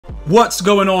What's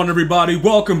going on, everybody?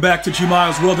 Welcome back to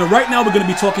GmiasWorld. And right now we're going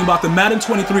to be talking about the Madden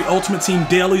 23 Ultimate Team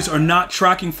dailies are not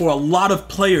tracking for a lot of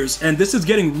players, and this is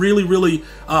getting really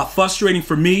frustrating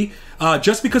for me.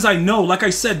 Just because I know, like I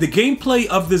said, the gameplay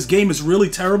of this game is really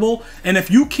terrible, and if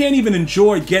you can't even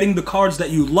enjoy getting the cards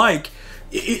that you like,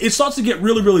 it starts to get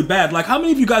really bad. Like, how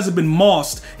many of you guys have been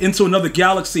mossed into another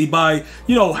galaxy by,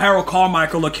 you know, Harold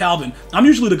Carmichael or Calvin? I'm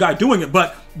usually the guy doing it,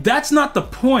 but that's not the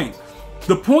point.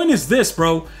 The point is this,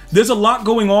 bro. There's a lot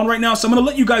going on right now, so I'm going to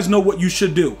let you guys know what you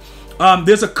should do.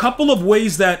 There's a couple of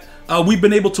ways that we've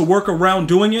been able to work around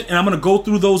doing it, and I'm going to go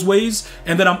through those ways,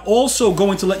 and then I'm also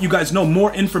going to let you guys know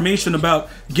more information about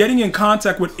getting in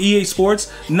contact with EA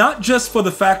Sports, not just for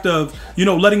the fact of, you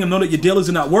know, letting them know that your dailies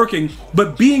are not working,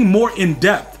 but being more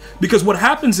in-depth. Because what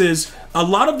happens is, a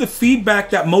lot of the feedback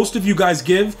that most of you guys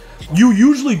give, you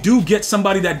usually do get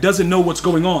somebody that doesn't know what's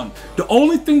going on. The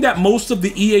only thing that most of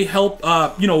the EA help,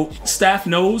 staff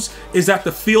knows is that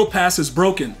the field pass is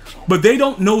broken. But they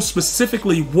don't know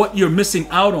specifically what you're missing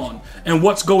out on and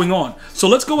what's going on. So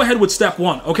let's go ahead with step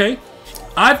one, okay?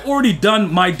 I've already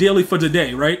done my daily for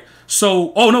today, right?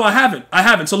 So, oh no, I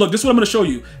haven't. So look, this is what I'm going to show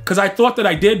you, because I thought that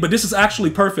I did, but this is actually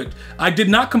perfect. I did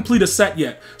not complete a set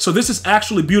yet, so this is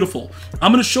actually beautiful.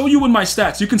 I'm going to show you in my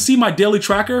stats. You can see my daily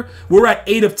tracker. We're at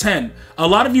 8 of 10. A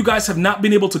lot of you guys have not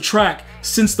been able to track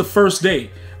since the first day.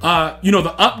 You know,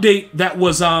 the update that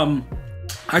was,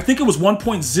 I think it was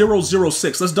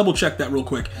 1.006. Let's double check that real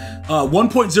quick.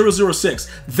 1.006.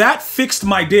 That fixed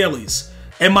my dailies.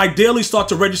 And my dailies start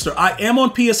to register. I am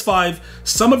on PS5.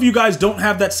 Some of you guys don't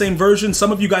have that same version.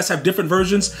 Some of you guys have different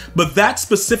versions, but that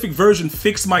specific version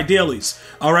fixed my dailies,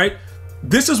 all right?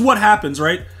 This is what happens,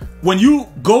 right? When you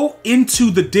go into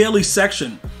the daily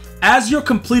section, as you're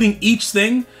completing each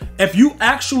thing, if you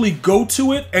actually go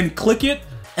to it and click it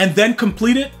and then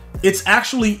complete it, it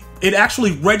actually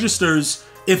registers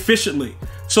efficiently.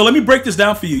 So let me break this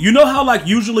down for you. You know how, like,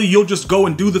 usually you'll just go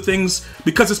and do the things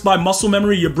because it's by muscle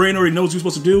memory, your brain already knows what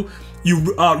you're supposed to do.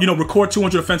 You record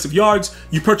 200 offensive yards,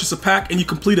 you purchase a pack, and you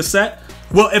complete a set.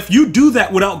 Well, if you do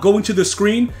that without going to the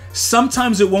screen,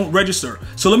 sometimes it won't register.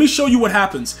 So let me show you what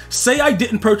happens. Say I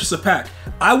didn't purchase a pack.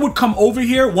 I would come over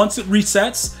here once it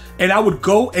resets, and I would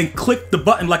go and click the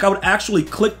button. Like, I would actually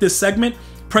click this segment,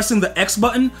 pressing the X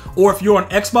button, or if you're on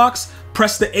Xbox,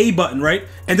 press the A button, right?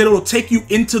 And then it'll take you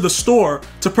into the store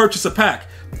to purchase a pack.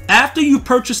 After you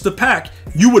purchase the pack,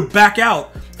 you would back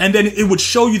out, and then it would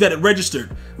show you that it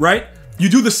registered, right? You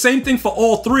do the same thing for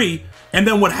all three, and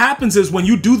then what happens is when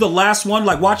you do the last one,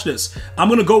 like, watch this. I'm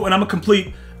gonna go and I'm gonna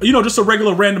complete, you know, just a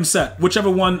regular random set, whichever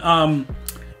one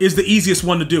is the easiest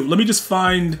one to do. Let me just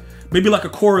find maybe like a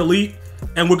core elite,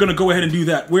 and we're gonna go ahead and do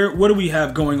that. What do we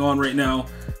have going on right now?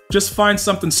 Just find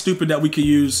something stupid that we could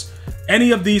use.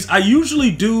 Any of these, I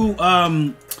usually do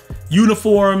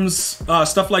uniforms,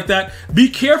 stuff like that. Be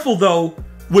careful though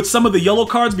with some of the yellow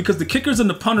cards, because the kickers and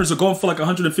the punters are going for like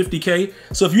 150K.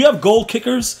 So if you have gold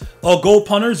kickers or gold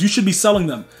punters, you should be selling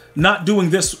them, not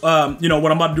doing this, you know,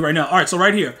 what I'm about to do right now. All right, so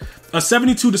right here,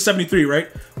 72 to 73, right?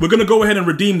 We're gonna go ahead and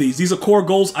redeem these. These are core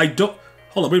goals. I don't,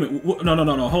 hold on, wait a minute.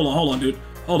 No, hold on, dude.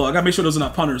 Hold on, I gotta make sure those are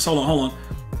not punters. Hold on.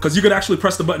 Because you could actually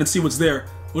press the button and see what's there.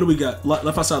 What do we got? Left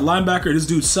outside linebacker. This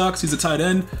dude sucks. He's a tight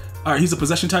end. All right, he's a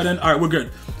possession tight end. All right, we're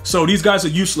good. So these guys are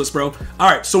useless, bro. All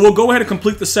right, so we'll go ahead and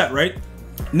complete the set, right?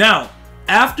 Now,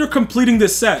 after completing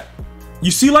this set,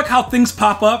 you see like how things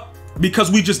pop up because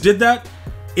we just did that?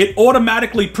 It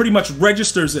automatically pretty much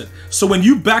registers it. So when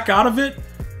you back out of it,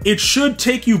 it should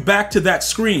take you back to that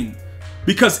screen.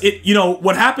 Because it, you know,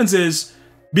 what happens is,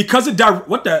 because it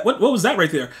what was that right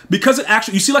there? Because it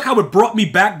actually, you see like how it brought me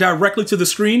back directly to the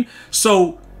screen?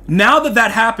 So now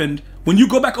that happened, when you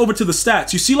go back over to the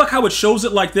stats, you see like how it shows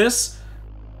it like this?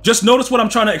 Just notice what I'm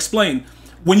trying to explain.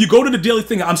 When you go to the daily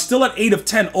thing, I'm still at 8 of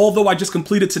 10, although I just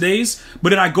completed today's, but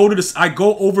then I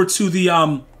go over to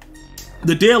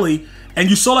the daily, and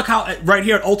you saw like how right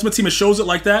here at Ultimate Team, it shows it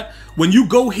like that. When you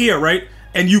go here, right,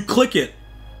 and you click it,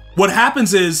 what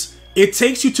happens is it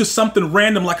takes you to something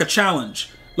random like a challenge.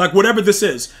 Like whatever this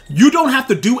is. You don't have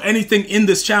to do anything in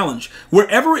this challenge.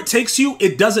 Wherever it takes you,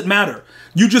 it doesn't matter.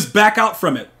 You just back out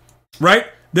from it, right?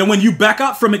 Then when you back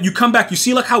out from it, you come back. You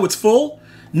see like how it's full?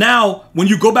 Now, when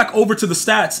you go back over to the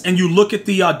stats and you look at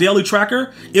the daily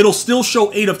tracker, it'll still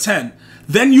show 8 of 10.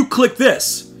 Then you click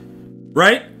this,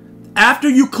 right? After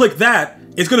you click that,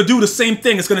 it's going to do the same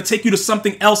thing. It's going to take you to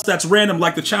something else that's random,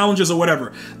 like the challenges or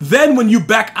whatever. Then when you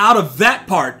back out of that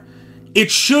part, it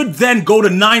should then go to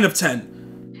 9 of 10.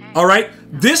 All right,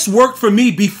 this worked for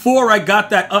me before I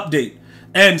got that update.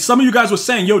 And some of you guys were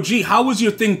saying, yo, G, how was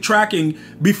your thing tracking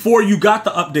before you got the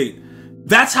update?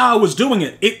 That's how I was doing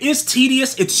it. It is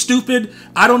tedious. It's stupid.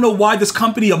 I don't know why this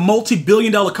company, a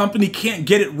multi-billion-dollar company, can't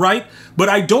get it right. But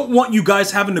I don't want you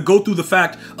guys having to go through the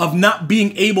fact of not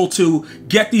being able to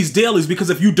get these dailies. Because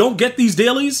if you don't get these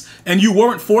dailies and you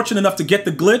weren't fortunate enough to get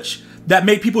the glitch that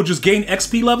made people just gain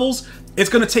XP levels, it's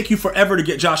going to take you forever to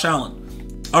get Josh Allen.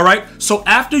 All right. So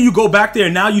after you go back there,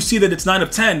 now you see that it's 9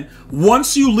 of 10.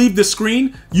 Once you leave the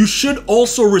screen, you should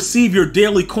also receive your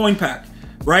daily coin pack,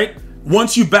 right?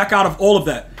 Once you back out of all of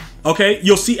that, okay,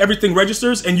 you'll see everything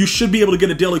registers and you should be able to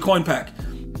get a daily coin pack.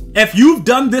 If you've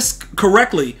done this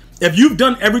correctly, if you've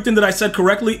done everything that I said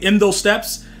correctly in those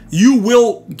steps, you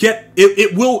will get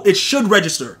it. It should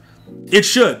register. It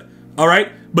should. All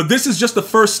right. But this is just the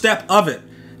first step of it.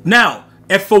 Now,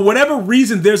 if for whatever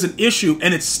reason there's an issue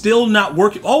and it's still not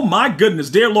working, oh my goodness,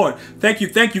 dear Lord, thank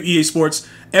you, EA Sports.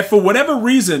 If for whatever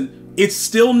reason it's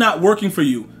still not working for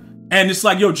you, and it's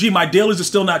like, yo, gee, my dailies are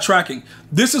still not tracking.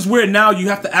 This is where now you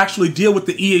have to actually deal with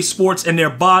the EA Sports and their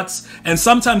bots, and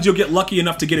sometimes you'll get lucky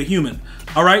enough to get a human.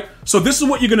 All right. So this is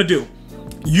what you're gonna do.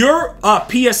 Your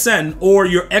PSN or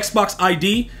your Xbox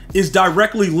ID is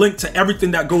directly linked to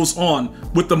everything that goes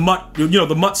on with the MUT,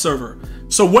 the MUT server.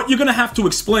 So what you're gonna have to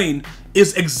explain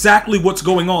is exactly what's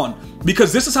going on,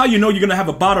 because this is how you know you're gonna have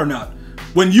a bot or not.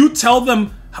 When you tell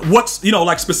them what's,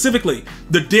 like specifically,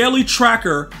 the daily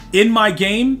tracker in my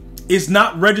game is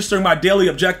not registering my daily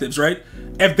objectives, right?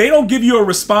 If they don't give you a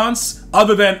response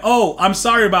other than, oh, I'm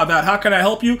sorry about that, how can I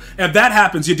help you? If that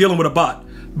happens, you're dealing with a bot.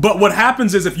 But what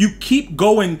happens is if you keep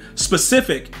going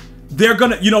specific, they're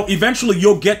gonna, eventually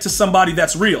you'll get to somebody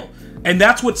that's real. And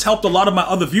that's what's helped a lot of my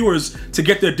other viewers to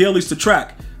get their dailies to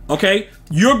track, okay?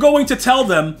 You're going to tell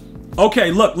them,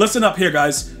 okay, look, listen up here,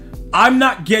 guys. I'm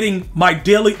not getting my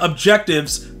daily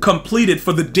objectives completed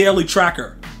for the daily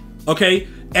tracker, okay?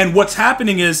 And what's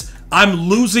happening is I'm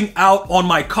losing out on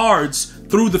my cards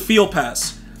through the field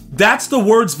pass. That's the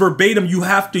words verbatim you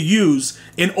have to use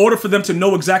in order for them to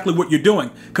know exactly what you're doing.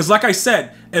 Because like I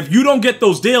said, if you don't get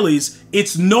those dailies,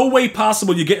 it's no way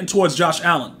possible you're getting towards Josh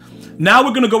Allen. Now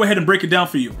we're going to go ahead and break it down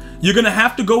for you. You're going to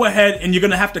have to go ahead and you're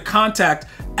going to have to contact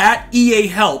 @EA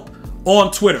Help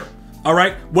on Twitter. All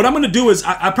right. What I'm going to do is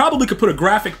I probably could put a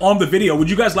graphic on the video. Would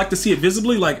you guys like to see it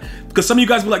visibly? Like, because some of you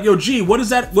guys be like, yo, gee, what is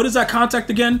that? What is that contact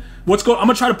again? What's going? I'm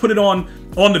going to try to put it on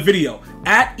the video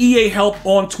 @EA Help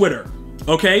on Twitter.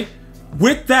 Okay.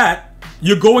 With that,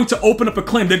 you're going to open up a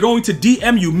claim. They're going to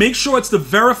DM you. Make sure it's the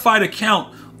verified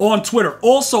account on Twitter.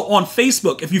 Also on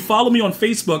Facebook. If you follow me on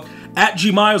Facebook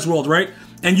 @GmiasWorld, right?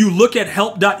 And you look at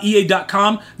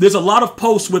help.ea.com, there's a lot of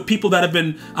posts with people that I've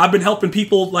been helping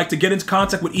people like to get into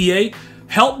contact with EA.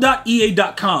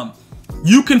 Help.ea.com.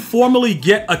 You can formally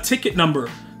get a ticket number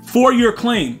for your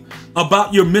claim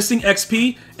about your missing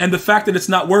XP and the fact that it's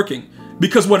not working.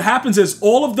 Because what happens is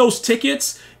all of those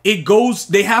tickets,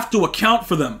 they have to account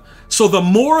for them. So the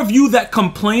more of you that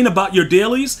complain about your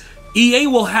dailies, EA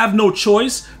will have no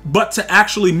choice but to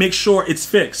actually make sure it's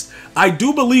fixed. I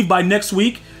do believe by next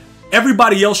week,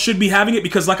 everybody else should be having it,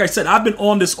 because like I said, I've been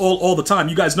on this all the time.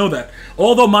 You guys know that.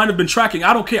 Although mine have been tracking,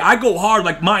 I don't care. I go hard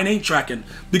like mine ain't tracking.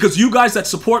 Because you guys that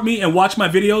support me and watch my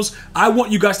videos, I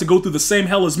want you guys to go through the same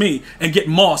hell as me and get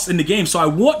mossed in the game. So I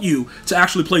want you to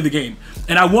actually play the game.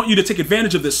 And I want you to take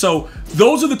advantage of this. So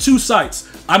those are the two sites.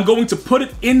 I'm going to put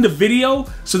it in the video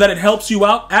so that it helps you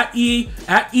out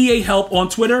 @EA Help on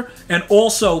Twitter, and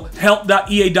also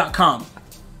help.ea.com.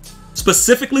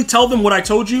 Specifically tell them what I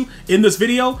told you in this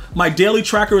video. My daily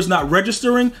tracker is not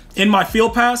registering in my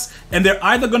field pass, and they're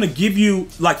either going to give you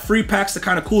like free packs to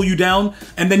kind of cool you down,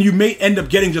 and then you may end up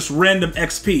getting just random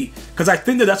XP, because I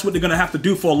think that that's what they're going to have to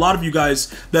do for a lot of you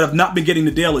guys that have not been getting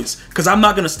the dailies, because I'm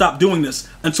not going to stop doing this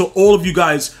until all of you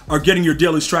guys are getting your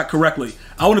dailies tracked correctly.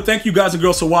 I want to thank you guys and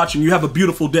girls for watching. You have a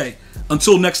beautiful day.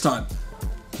 Until next time,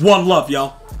 one love,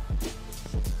 y'all.